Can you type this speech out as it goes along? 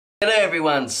Hello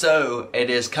everyone, so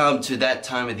it has come to that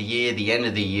time of the year, the end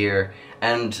of the year,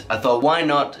 and I thought why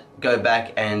not go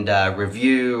back and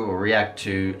review or react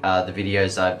to the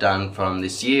videos I've done from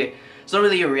this year. It's not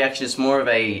really a reaction, it's more of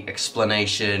a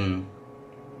explanation,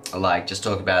 like just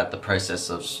talk about the process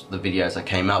of the videos I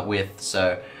came up with.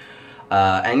 So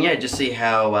and yeah, just see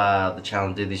how the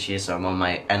channel did this year. So I'm on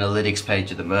my analytics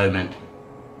page at the moment,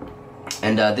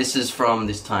 and this is from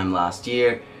this time last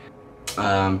year.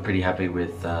 I'm pretty happy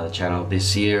with the channel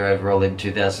this year overall in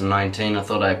 2019. I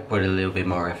thought I'd put a little bit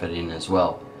more effort in as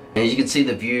well. And as you can see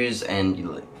the views,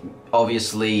 and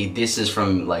obviously this is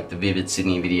from like the Vivid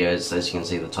Sydney videos, as you can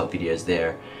see the top videos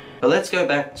there. But let's go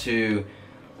back to,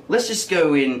 let's just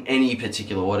go in any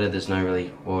particular order, there's no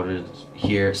really order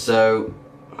here. So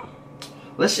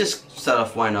let's just start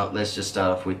off, why not, let's just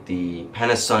start off with the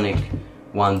Panasonic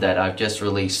one that I've just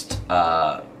released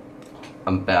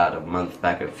about a month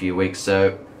back, a few weeks.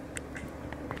 So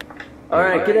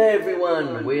alright, g'day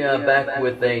everyone, we are back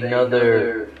with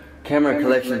another camera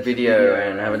collection video,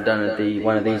 and I haven't done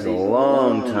one of these in a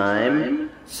long time.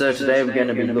 So today we're going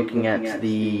to be looking at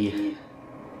the,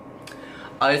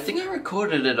 I think I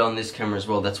recorded it on this camera as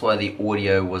well, that's why the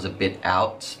audio was a bit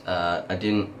out. I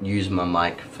didn't use my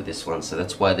mic for this one, so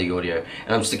that's why the audio,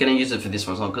 and I'm still going to use it for this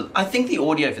one as well, because I think the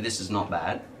audio for this is not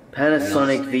bad.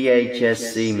 Panasonic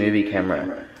VHS-C movie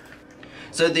camera.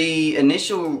 So the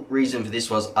initial reason for this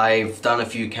was I've done a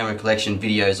few camera collection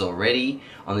videos already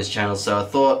on this channel, so I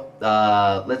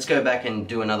thought let's go back and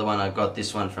do another one. I got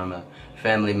this one from a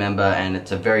family member and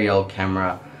it's a very old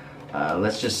camera.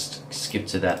 Let's just skip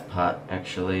to that part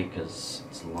actually, because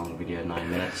it's a long video, 9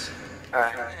 minutes.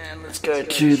 Alright, and let's go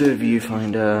to the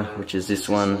viewfinder, which is this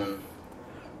one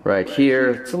right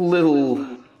here. It's a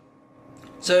little...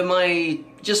 So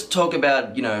just talk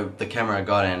about, you know, the camera I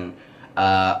got, and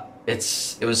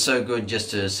it was so good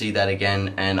just to see that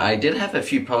again. And I did have a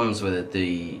few problems with it.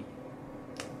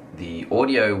 The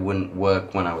audio wouldn't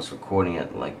work when I was recording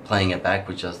it, like playing it back,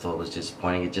 which I thought was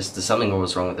disappointing. It just, there's something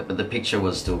was wrong with it, but the picture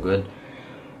was still good.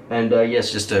 And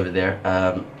yes, just over there.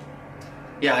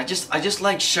 Yeah, I just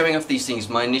like showing off these things.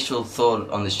 My initial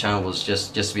thought on this channel was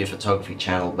just to be a photography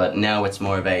channel, but now it's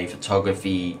more of a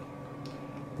photography,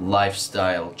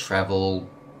 lifestyle, travel,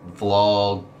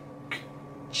 vlog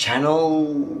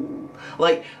channel.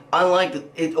 Like, I like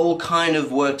that it all kind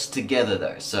of works together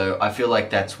though, so I feel like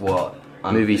that's what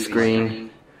movie screen,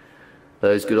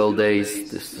 those good old days.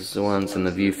 This is the ones in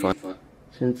the viewfinder.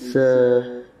 Since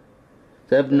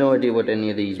I have no idea what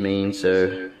any of these mean,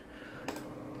 so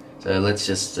let's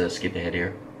just skip ahead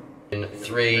here. In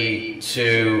 3,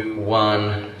 2,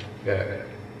 1, go.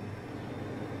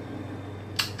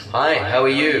 Hi, how are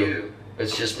you?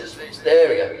 It's just, there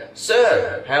we go.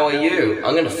 Sir, how are you?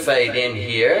 I'm going to fade in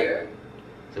here.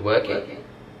 Is it working?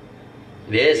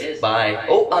 It is. Bye.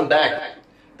 Oh, I'm back.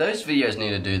 Those videos need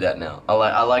to do that now.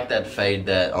 I like that fade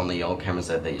that on the old cameras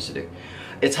that they used to do.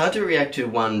 It's hard to react to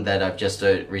one that I've just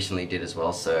recently did as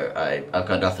well, so I've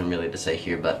got nothing really to say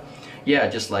here, but yeah, I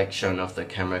just like showing off the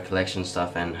camera collection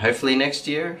stuff, and hopefully next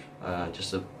year,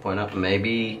 just to point out,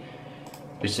 maybe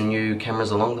do some new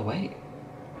cameras along the way.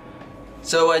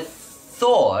 So I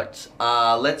thought,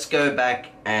 let's go back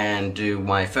and do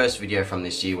my first video from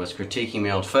this year, was critiquing my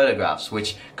old photographs,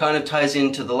 which kind of ties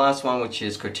into the last one, which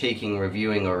is critiquing,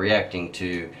 reviewing, or reacting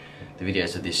to the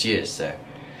videos of this year. So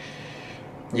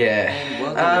yeah,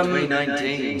 welcome to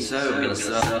 2019. So we're gonna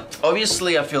start.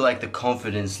 Obviously, I feel like the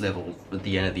confidence level at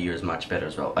the end of the year is much better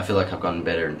as well. I feel like I've gotten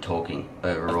better in talking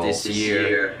overall. This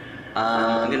year,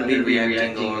 I'm gonna be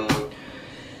reacting on.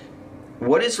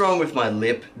 What is wrong with my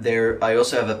lip? I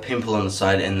also have a pimple on the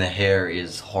side, and the hair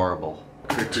is horrible.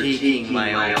 Critiquing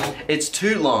my own. It's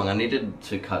too long. I needed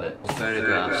to cut it.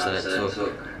 Photographs that I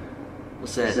took.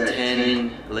 What's that?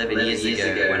 10, 11 years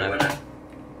ago when I.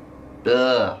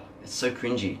 Ugh, it's so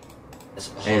cringy. It's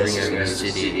hovering over the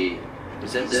city.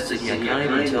 Is that the city? I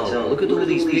can't even tell. Look at all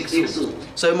these pixels.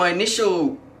 So my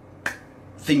initial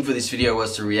thing for this video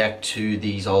was to react to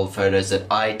these old photos that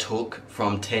I took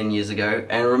from 10 years ago,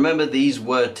 and remember, these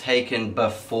were taken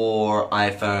before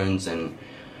iPhones and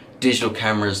digital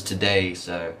cameras today,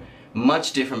 so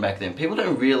much different back then. People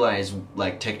don't realize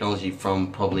like technology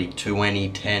from probably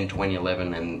 2010,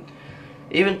 2011, and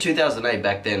even 2008.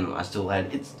 Back then I still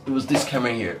had it was this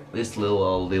camera here, this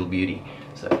little beauty.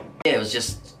 So yeah, it was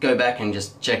just go back and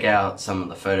just check out some of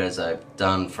the photos I've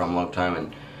done from a long time,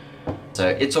 and so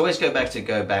it's always go back to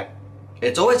go back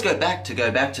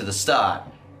to the start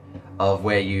of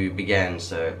where you began.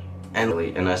 So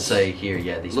and I say here,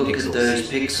 yeah, these look pixels. Look at those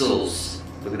pixels.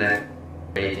 Look at that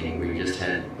rating we just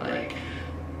had. Like,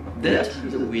 that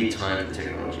was a weird time for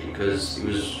technology, because it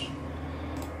was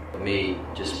me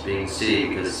just being silly,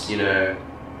 because, you know,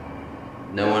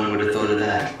 no one would have thought of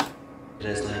that.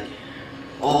 It's like,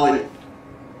 oh.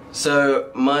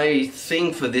 So my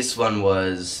thing for this one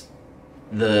was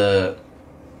I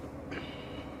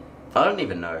don't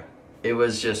even know. It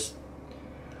was just,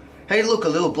 hey look, a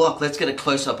little block, let's get a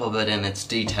close-up of it and its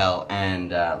detail,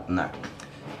 and no.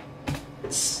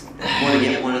 I want to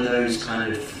get one of those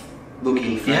kind of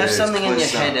looking photos. You have something in your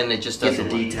head and it just doesn't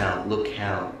get the detail. Look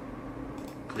how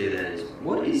clear that is.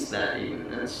 What is that even?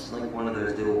 That's like one of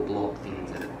those little block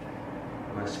things that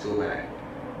my school bag.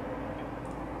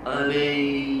 I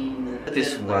mean,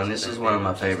 this is one of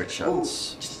my favorite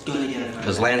shots.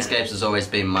 Because landscapes has always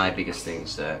been my biggest thing,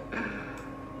 so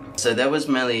that was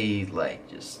mainly like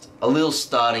just a little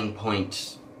starting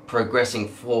point, progressing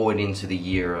forward into the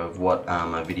year of what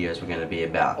my videos were going to be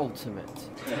about. Ultimate.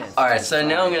 Alright, so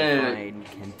now I'm going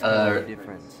to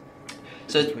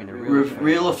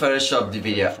real or Photoshop the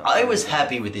video. I was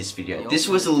happy with this video. This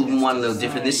was one a little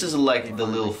different. This is like the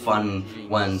little fun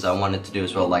ones I wanted to do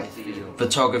as well, like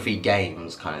photography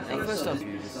games kind of things.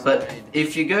 But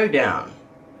if you go down,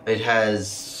 it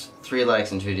has 3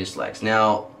 likes and 2 dislikes.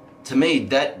 Now, to me,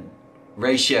 that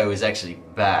ratio is actually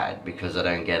bad because I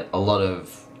don't get a lot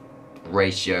of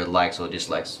ratio likes or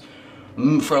dislikes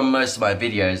from most of my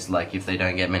videos, like if they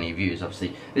don't get many views.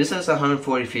 Obviously this has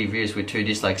 143 views with 2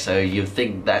 dislikes, so you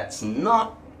think that's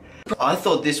not. I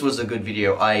thought this was a good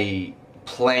video. I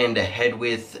planned ahead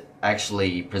with,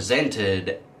 actually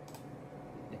presented,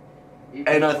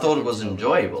 and I thought it was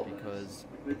enjoyable.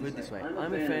 Put it this way,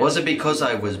 I'm a fan. Was it because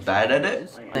I was bad at it?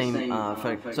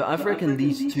 So I've reckoned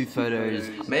these 2 photos.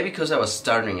 Maybe because I was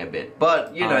stuttering a bit,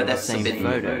 but you know, that's a bit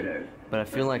photo. But I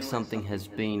feel like something has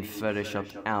been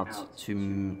photoshopped out to,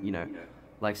 you know,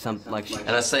 like and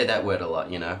I say that word a lot,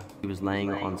 you know. She was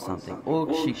laying on something, or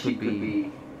she could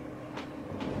be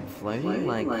floating.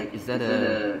 Like, is that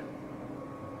a?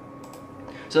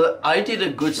 So I did a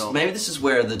good. Maybe this is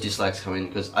where the dislikes come in,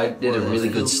 because I did a really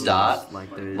good start,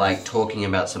 like talking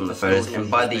about some of the photos,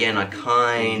 and by the end I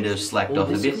kind of slacked off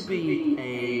a bit.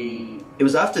 It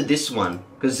was after this one,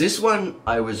 because this one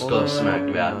I was gobsmacked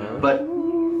about, but.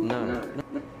 No.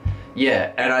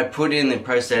 Yeah, and I put in the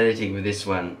post-editing with this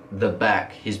one,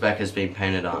 his back has been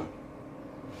painted on.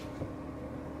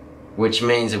 Which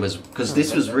means it was, because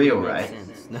this was real, right?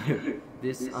 No,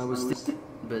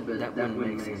 but that one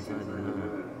makes sense, I don't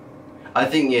know. I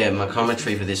think, yeah, my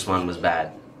commentary for this one was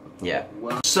bad. Yeah.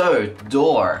 So,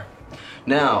 door.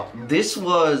 Now, this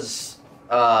was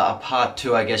a part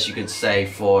 2, I guess you could say,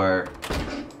 for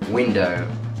window.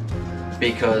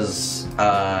 Because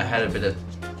I had a bit of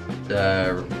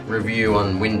review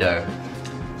on window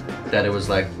that it was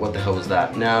like, what the hell was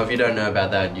that? Now if you don't know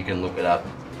about that, you can look it up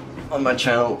on my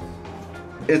channel.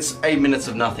 It's 8 minutes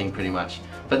of nothing pretty much.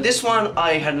 But this one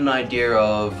I had an idea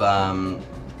of,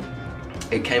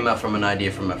 it came up from an idea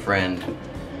from a friend.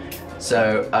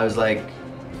 So I was like,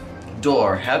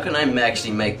 door, how can I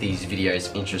actually make these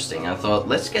videos interesting? I thought,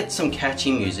 let's get some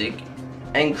catchy music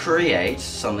and create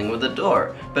something with a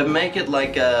door, but make it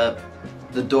like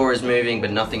the door is moving but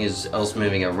nothing else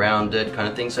moving around it kind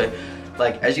of thing. So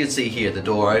like as you can see here, the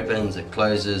door opens, it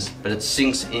closes, but it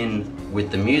syncs in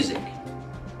with the music.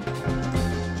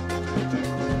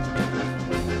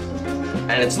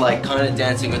 And it's like kind of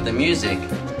dancing with the music.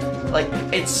 Like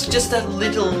it's just a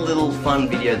little fun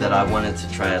video that I wanted to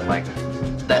try it, like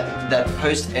that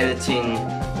post-editing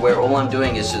where all I'm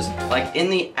doing is just like in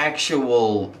the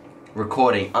actual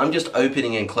recording, I'm just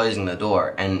opening and closing the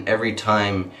door, and every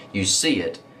time you see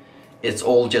it, it's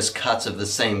all just cuts of the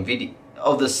same video,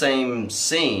 of the same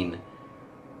scene,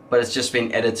 but it's just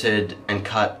been edited and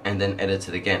cut and then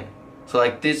edited again. So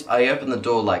like this, I open the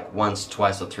door like once,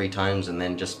 twice or 3 times and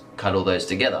then just cut all those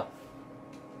together.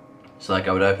 So like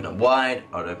I would open it wide,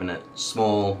 I would open it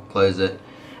small, close it,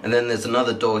 and then there's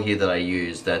another door here that I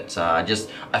use that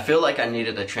I feel like I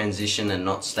needed a transition and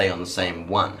not stay on the same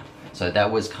one. So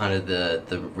that was kind of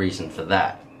the reason for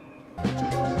that.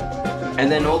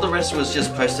 And then all the rest was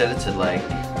just post-edited, like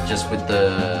just with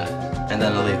and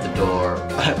then I leave the door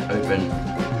open.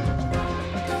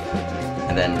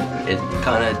 And then it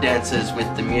kind of dances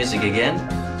with the music again.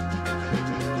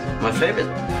 My favorite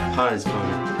part is going,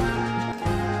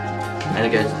 and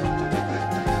it goes.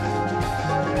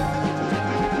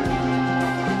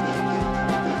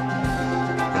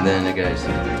 And then it goes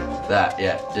that,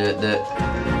 yeah,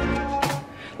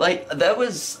 like, that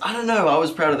was, I don't know, I was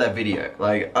proud of that video.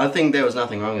 Like, I think there was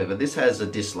nothing wrong with it, but this has a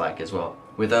dislike as well,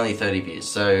 with only 30 views.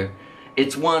 So,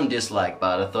 it's 1 dislike,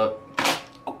 but I thought,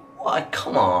 what,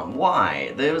 come on,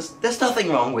 why? There's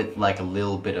nothing wrong with, like, a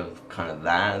little bit of kind of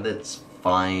that, that's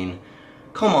fine.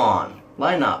 Come on,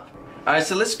 line up. Alright,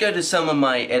 so let's go to some of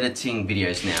my editing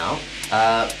videos now,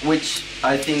 which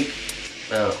I think,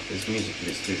 oh, there's music for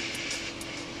this too.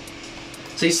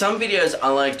 See, some videos I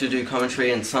like to do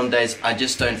commentary and some days I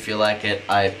just don't feel like it.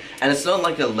 And it's not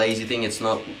like a lazy thing, it's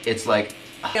like,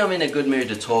 I'm in a good mood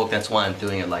to talk, that's why I'm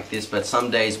doing it like this, but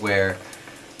some days where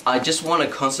I just want to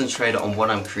concentrate on what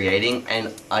I'm creating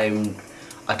and I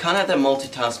can't have that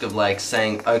multitask of like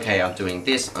saying, okay, I'm doing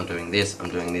this, I'm doing this, I'm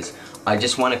doing this. I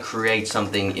just want to create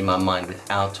something in my mind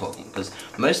without talking, because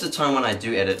most of the time when I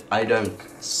do edit, I don't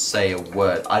say a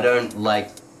word. I don't like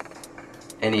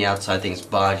any outside things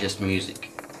bar just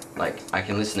music. Like, I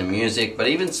can listen to music, but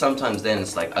even sometimes then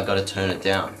it's like I gotta turn it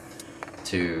down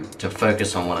to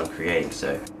focus on what I'm creating.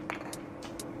 So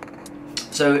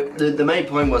the main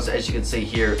point was, as you can see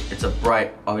here, it's a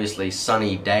bright, obviously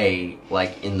sunny day,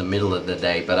 like in the middle of the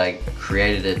day, but I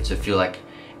created it to feel like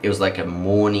it was like a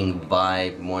morning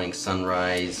vibe, morning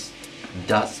sunrise,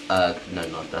 dusk, no,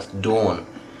 not dusk, dawn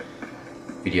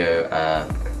video.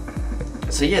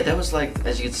 So yeah, that was like,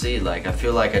 as you can see, like I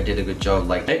feel like I did a good job.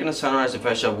 Like making a sunrise in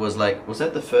Photoshop was like, was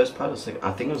that the first part or second?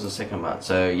 I think it was the second part.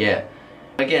 So yeah,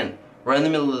 again, right in the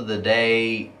middle of the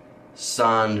day,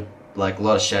 sun, like a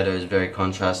lot of shadows, very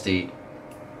contrasty.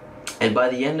 And by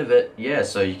the end of it, yeah,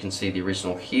 so you can see the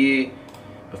original here,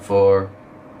 before,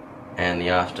 and the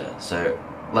after. So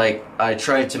like I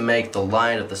tried to make the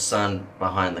light of the sun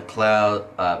behind the cloud,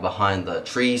 behind the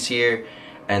trees here.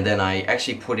 And then I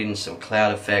actually put in some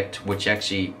cloud effect, which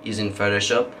actually is in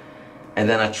Photoshop. And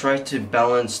then I tried to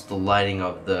balance the lighting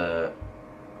of the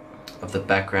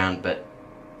background, but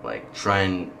like try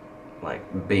and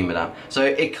like beam it up. So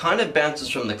it kind of bounces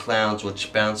from the clouds,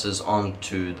 which bounces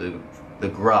onto the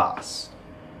grass.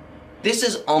 This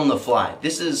is on the fly.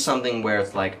 This is something where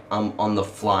it's like I'm on the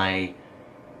fly.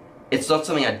 It's not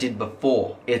something I did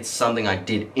before. It's something I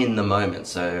did in the moment.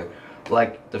 So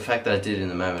like the fact that I did it in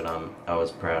the moment, I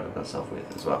was proud of myself with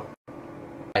as well.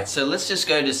 Alright, so let's just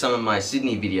go to some of my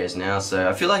Sydney videos now. So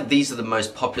I feel like these are the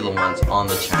most popular ones on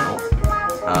the channel.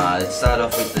 Let's start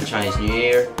off with the Chinese New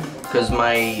Year, because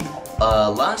my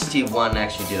last year one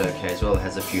actually did okay as well. It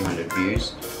has a few hundred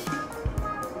views.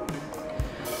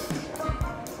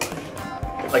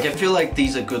 Like I feel like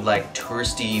these are good like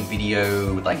touristy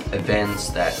video like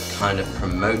events that kind of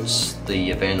promotes the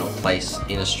event or place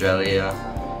in Australia,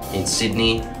 in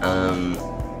Sydney,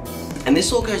 and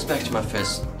this all goes back to my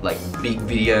first like big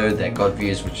video that got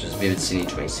views, which was Vivid Sydney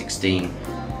 2016.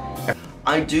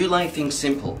 I do like things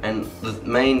simple, and the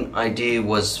main idea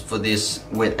was for this,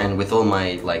 with all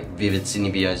my like Vivid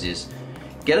Sydney videos, is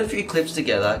get a few clips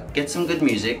together, get some good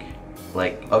music,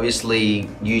 like obviously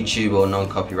YouTube or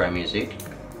non-copyright music,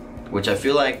 which I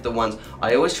feel like the ones,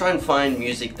 I always try and find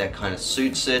music that kind of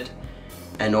suits it,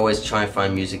 and always try and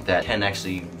find music that can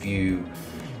actually view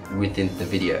within the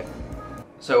video.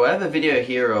 So I have a video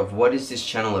here of what is this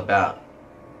channel about,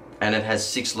 and it has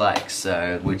 6 likes,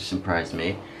 which surprised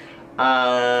me.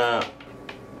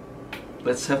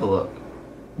 Let's have a look.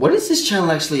 What is this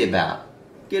channel actually about?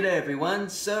 G'day everyone,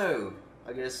 so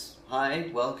I guess, hi,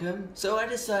 welcome. So I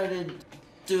decided to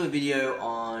do a video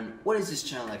on what is this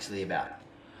channel actually about.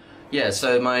 Yeah,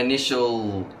 so my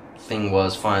initial thing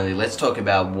was finally, let's talk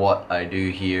about what I do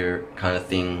here kind of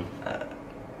thing.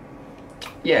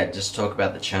 Yeah, just talk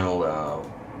about the channel,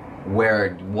 where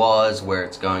it was, where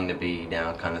it's going to be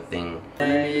now kind of thing. My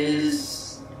name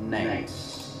is Nate.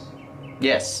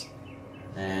 Yes.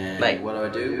 And Nate.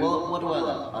 what do? Well, what do I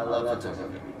love? I love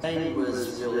photography. Nate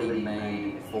was really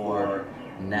made for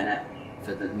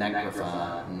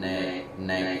Natgrapher,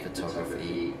 name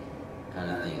photography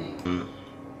kind of thing.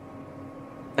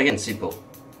 Again, simple.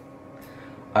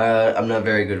 I'm not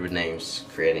very good with names,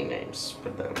 creating names,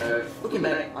 but Looking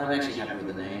back, I'm actually happy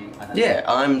with the name. yeah,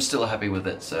 I'm still happy with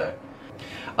it. So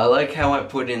I like how I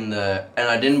put in the, and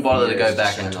I didn't bother to go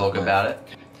back and talk about it.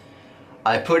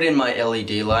 I put in my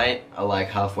LED light like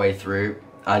halfway through.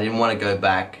 I didn't want to go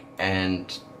back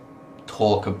and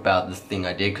talk about the thing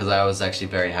I did, because I was actually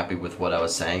very happy with what I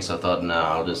was saying. So I thought,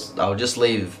 no, I'll just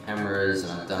leave. Cameras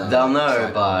and I've done. They'll know,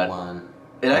 but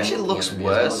it actually looks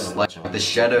worse. Like the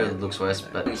shadow looks worse,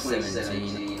 but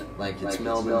 2017, like it's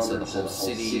Melbourne, so the whole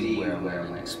city where I'm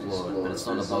going to explore. But it's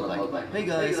not about like, hey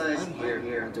guys, I'm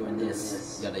here, I'm doing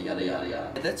this, yada yada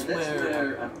yada. That's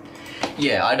where.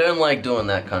 Yeah, I don't like doing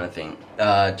that kind of thing.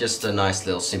 Just a nice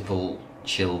little simple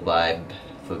chill vibe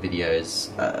for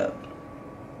videos.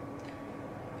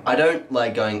 I don't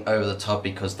like going over the top,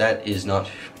 because that is not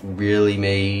really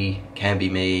me, can be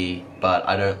me, but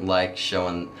I don't like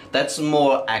showing, that's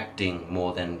more acting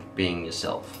more than being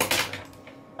yourself.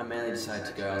 I mainly decided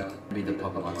to go and be the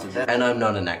popular one. And I'm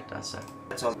not an actor, so.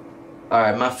 That's all.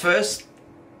 Alright, my first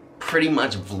pretty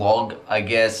much vlog, I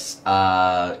guess,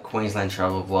 Queensland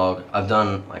travel vlog. I've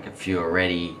done like a few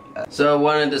already. So I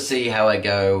wanted to see how I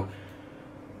go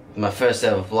with my first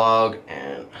ever vlog,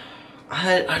 and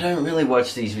I don't really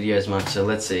watch these videos much, so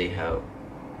let's see how.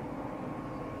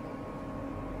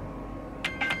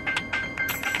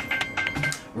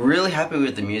 Really happy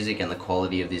with the music and the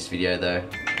quality of this video though.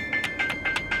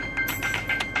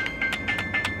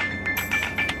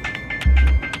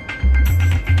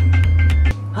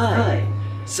 Hi.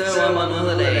 So I'm on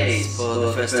holidays for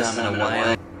the first time in a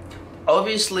while.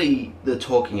 Obviously the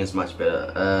talking is much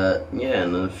better. Yeah,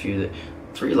 and a few,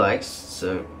 3 likes,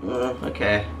 so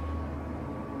okay.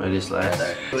 No dislikes.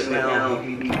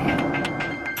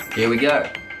 Here we go.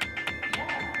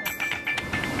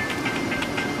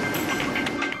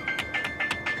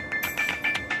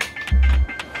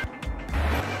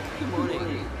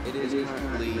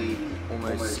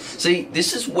 See,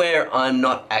 this is where I'm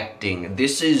not acting.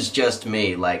 This is just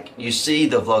me. Like, you see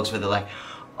the vlogs where they're like,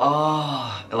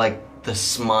 oh, like the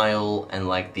smile and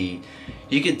like the...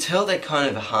 You can tell they're kind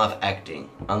of half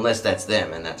acting. Unless that's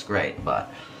them, and that's great.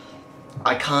 But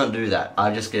I can't do that.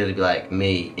 I just get to be like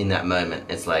me in that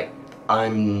moment. It's like,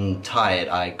 I'm tired.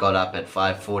 I got up at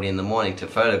 5:40 in the morning to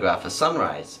photograph a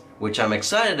sunrise, which I'm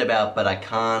excited about, but I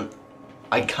can't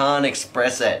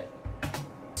express it.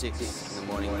 6 in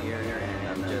the morning here,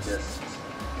 and I'm just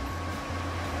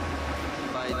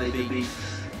by the beach.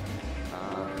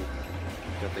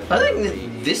 I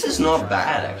think this is not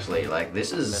bad actually. Like,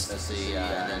 this is...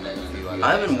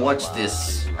 I haven't watched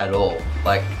this at all.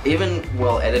 Like, even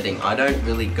while editing, I don't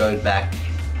really go back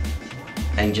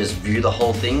and just view the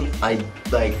whole thing. I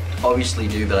like obviously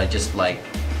do, but I just like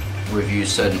review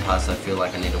certain parts I feel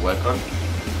like I need to work on.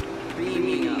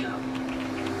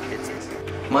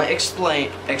 My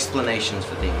explanations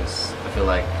for things, I feel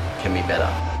like, can be better.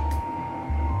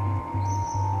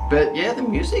 But yeah, the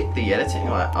music, the editing,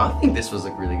 I think this was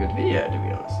a really good video, to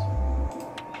be honest.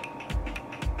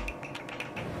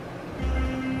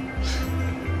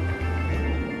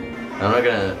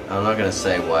 I'm not gonna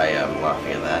say why I'm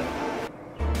laughing at that.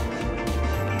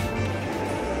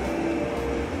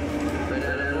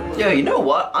 Yo, you know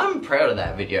what? I'm proud of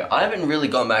that video. I haven't really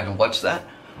gone back and watched that.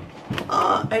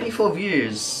 84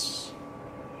 views.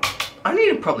 I need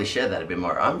to probably share that a bit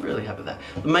more. I'm really happy with that.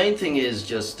 The main thing is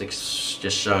just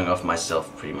showing off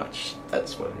myself, pretty much.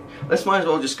 That's what it is. Let's might as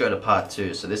well just go to part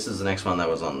 2. So this is the next one that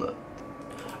was on the...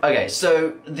 Okay,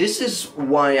 so this is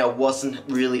why I wasn't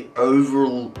really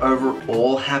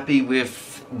overall happy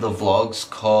with the vlogs,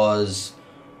 cause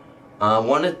I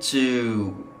wanted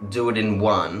to do it in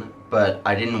one, but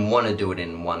I didn't want to do it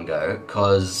in one go,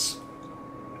 cause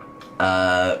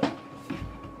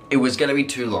it was going to be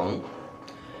too long.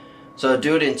 So I'd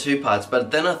do it in 2 parts,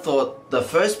 but then I thought the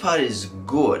first part is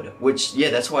good, which, yeah,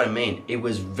 that's what I mean. It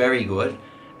was very good.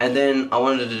 And then I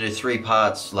wanted to do 3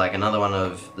 parts, like another one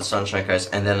of the Sunshine Coast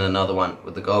and then another one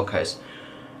with the Gold Coast.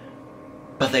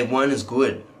 But they weren't as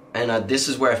good. And this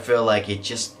is where I feel like it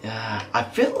just, I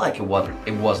feel like it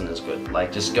wasn't as good.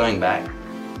 Like, just going back,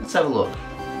 let's have a look.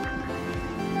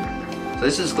 So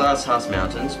this is Glass House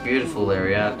Mountains, beautiful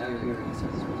area.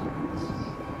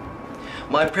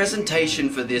 My presentation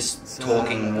for this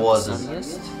talking wasn't...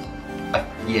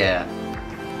 yeah.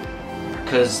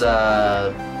 Because,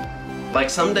 like,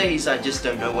 some days I just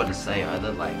don't know what to say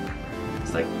either. Like,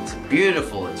 it's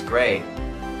beautiful, it's great.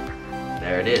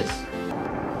 There it is.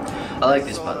 I like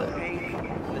this part though.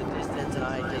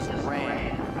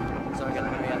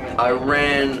 I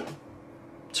ran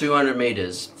 200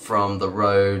 meters from the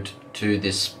road to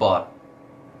this spot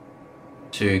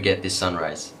to get this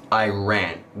sunrise. I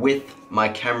ran with my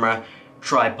camera,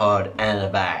 tripod, and a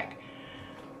bag.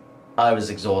 I was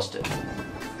exhausted.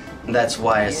 That's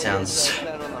why it sounds...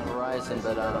 But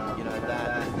you know,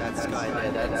 that sky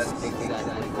there, that's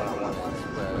exactly what I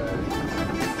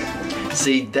wanted.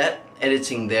 See, that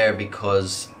editing there,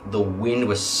 because the wind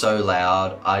was so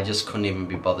loud, I just couldn't even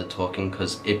be bothered talking,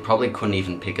 because it probably couldn't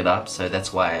even pick it up, so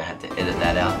that's why I had to edit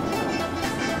that out.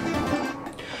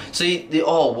 See,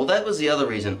 well, that was the other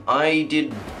reason. I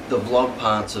did the vlog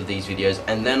parts of these videos,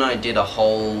 and then I did a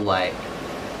whole, like,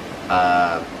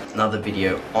 another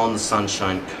video on the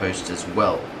Sunshine Coast as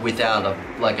well, without a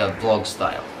vlog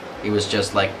style. It was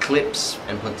just like clips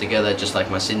and put together, just like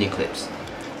my Sydney clips,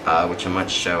 which I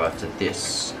might show after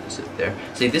this. Is it there?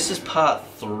 See, this is part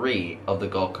 3 of the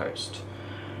Gold Coast,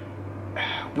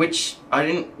 which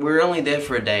we were only there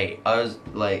for a day. I was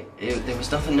like, there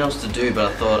was nothing else to do,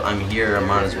 but I thought, I'm here, I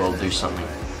might as well do something.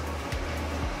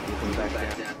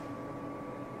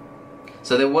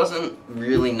 So there wasn't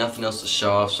really nothing else to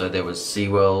show off, so there was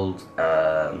SeaWorld,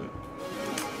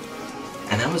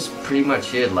 And that was pretty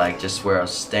much it, like just where I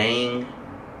was staying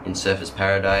in Surfers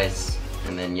Paradise,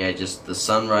 and then yeah, just the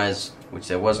sunrise, which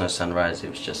there was no sunrise, it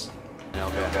was just...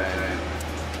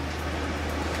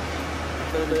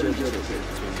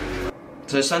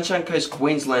 So Sunshine Coast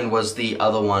Queensland was the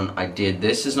other one I did.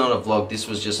 This is not a vlog, this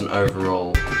was just an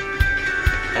overall.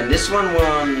 And this one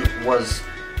was,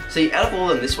 see, out of all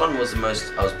of them, this one was the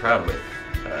most I was proud with.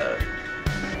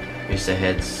 Mr.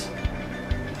 Heads.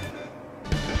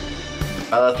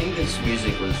 I think this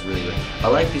music was really good. I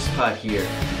like this part here.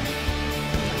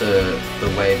 The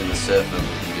wave and the surf and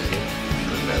the music.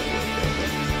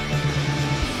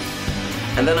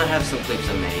 And then I have some clips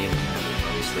I made,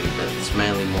 obviously, but it's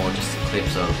mainly more just the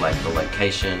clips of like the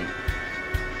location,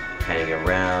 hanging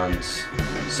around.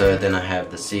 So then I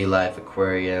have the Sea Life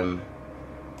Aquarium,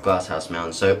 Glasshouse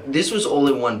Mountain. So this was all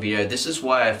in one video. This is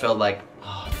why I felt like,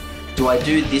 oh, do I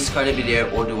do this kind of video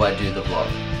or do I do the vlog?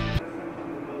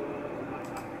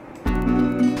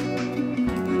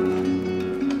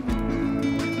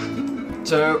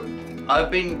 So I've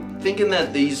been thinking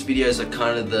that these videos are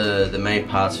kind of the main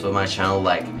parts for my channel,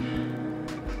 like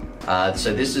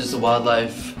so this is the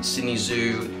wildlife, Sydney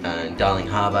Zoo and Darling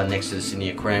Harbour next to the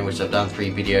Sydney Aquarium, which I've done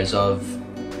 3 videos of.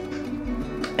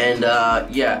 And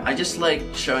yeah, I just like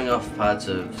showing off parts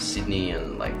of Sydney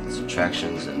and like its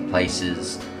attractions and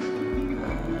places.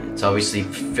 It's obviously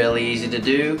fairly easy to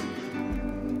do.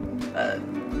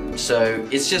 So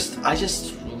it's just, I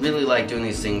just really like doing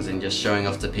these things and just showing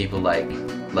off to people like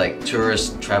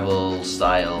tourist travel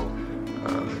style.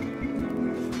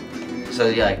 So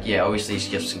yeah, obviously it's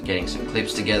just getting some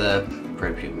clips together,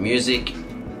 appropriate music,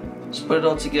 just put it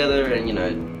all together, and you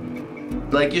know,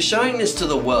 like you're showing this to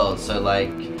the world. So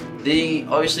like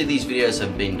obviously these videos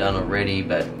have been done already,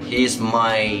 but here's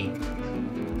my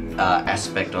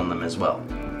aspect on them as well.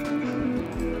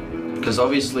 Because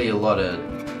obviously a lot of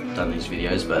done these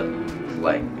videos, but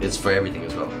like it's for everything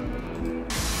as well.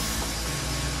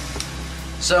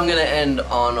 So I'm gonna end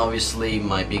on obviously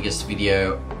my biggest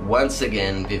video once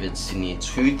again, Vivid Sydney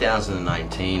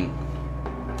 2019.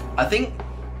 I think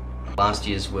last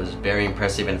year's was very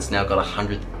impressive and it's now got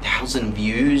 100,000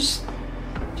 views,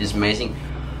 which is amazing.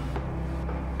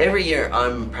 Every year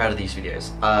I'm proud of these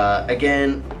videos.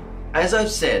 Again, as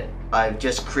I've said, I've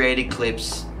just created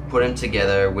clips, put them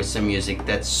together with some music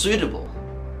that's suitable.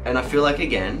 And I feel like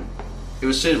again, it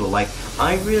was suitable. Like,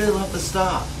 I really love the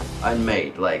start I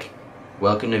made, like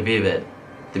Welcome to Vivid,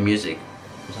 the music.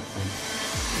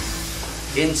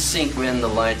 In sync when the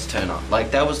lights turn on. Like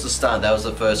that was the start, that was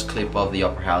the first clip of the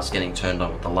Opera House getting turned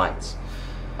on with the lights.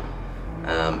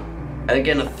 And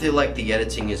again, I feel like the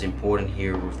editing is important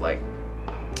here with like,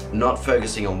 not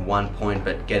focusing on one point,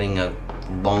 but getting a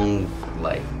long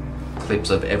like clips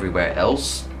of everywhere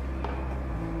else.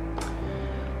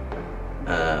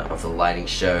 Of the lighting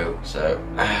show. So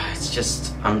it's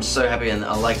just, I'm so happy, and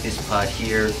I like this part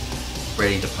here.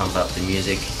 Ready to pump up the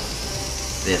music.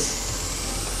 This.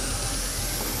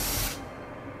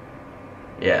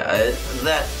 Yeah,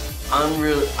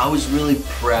 I was really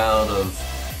proud of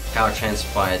how I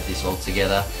transpired this all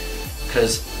together,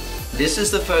 because this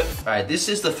is the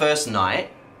first night.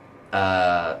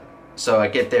 So I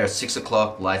get there at 6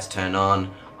 o'clock, lights turn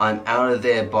on. I'm out of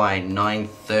there by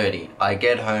 9:30. I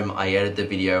get home, I edit the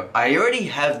video. I already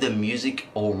have the music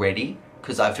already,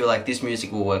 because I feel like this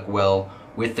music will work well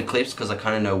with the clips, because I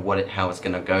kind of know how it's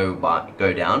gonna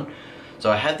go down.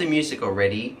 So I have the music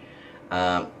already,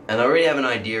 and I already have an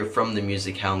idea from the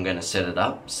music how I'm gonna set it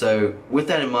up. So with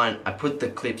that in mind, I put the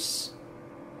clips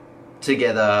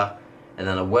together, and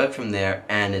then I work from there,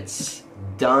 and it's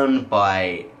done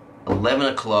by 11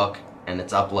 o'clock, and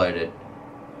it's uploaded.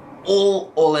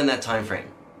 All in that time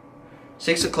frame.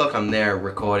 6 o'clock I'm there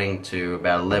recording to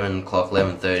about 11 o'clock,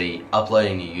 11:30,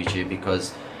 uploading to YouTube,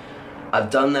 because I've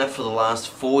done that for the last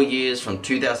 4 years. From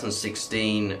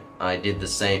 2016 I did the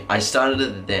same. I started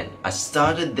it then. I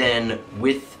started then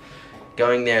with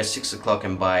going there at 6 o'clock,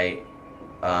 and by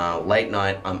late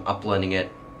night I'm uploading it,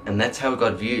 and that's how it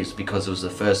got views, because it was the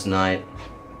first night.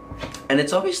 And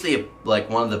it's obviously like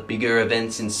one of the bigger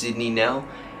events in Sydney now.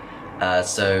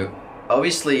 So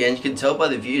obviously, and you can tell by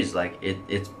the views, like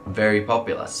it's very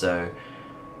popular. So,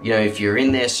 you know, if you're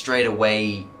in there straight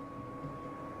away,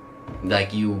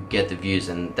 like you get the views,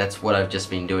 and that's what I've just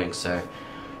been doing. So,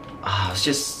 it's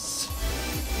just,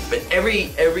 but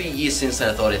every year since then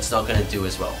I thought it's not gonna do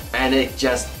as well, and it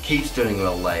just keeps doing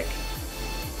well. Like,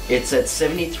 it's at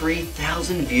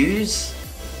 73,000 views.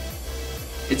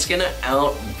 It's gonna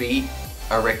outbeat,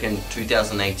 I reckon,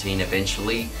 2018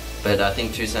 eventually. But I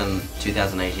think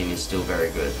 2018 is still very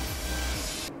good.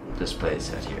 This place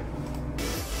out here.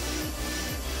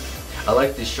 I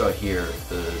like this shot here,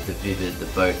 the vivid, the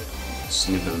boat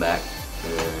snipping back.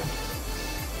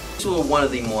 These were one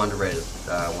of the more underrated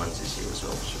ones this year as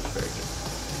well, which was very good.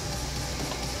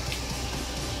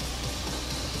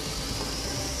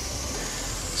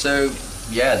 So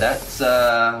yeah, that's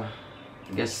I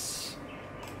guess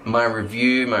my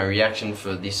review, my reaction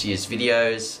for this year's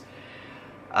videos.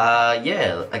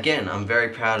 Yeah, again, I'm very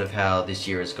proud of how this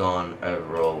year has gone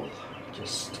overall.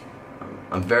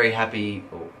 I'm very happy.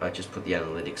 I just put the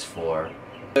analytics for.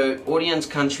 So, audience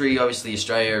country, obviously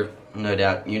Australia, no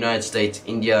doubt. United States,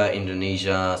 India,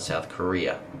 Indonesia, South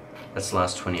Korea. That's the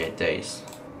last 28 days.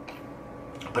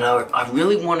 But I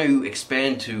really want to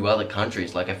expand to other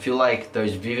countries. Like, I feel like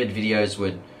those vivid videos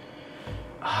would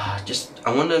I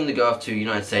want them to go up to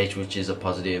United States, which is a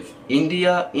positive.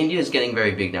 India is getting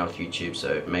very big now with YouTube, so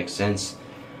it makes sense.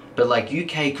 But like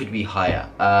UK could be higher.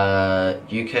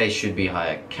 UK should be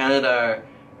higher. Canada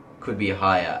could be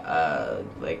higher.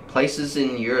 Like places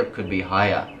in Europe could be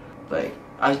higher. Like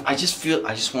I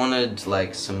just wanted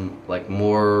like some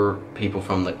more people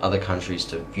from like other countries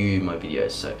to view my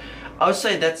videos. So I would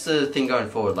say that's the thing going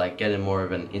forward, like getting more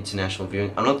of an international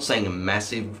viewing. I'm not saying a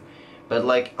massive, but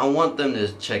like I want them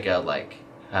to check out like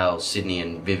how Sydney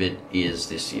and Vivid is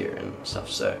this year and stuff.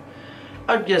 So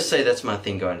I'd just say that's my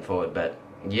thing going forward. But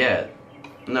yeah,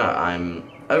 no,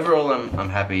 overall I'm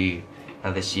happy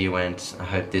how this year went. I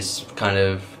hope this kind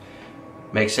of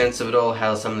makes sense of it all,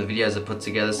 how some of the videos are put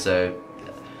together. So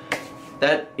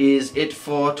that is it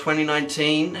for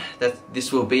 2019.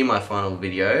 This will be my final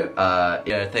video.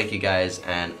 Yeah, thank you guys,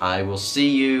 and I will see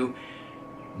you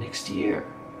next year.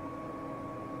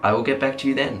 I will get back to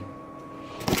you then.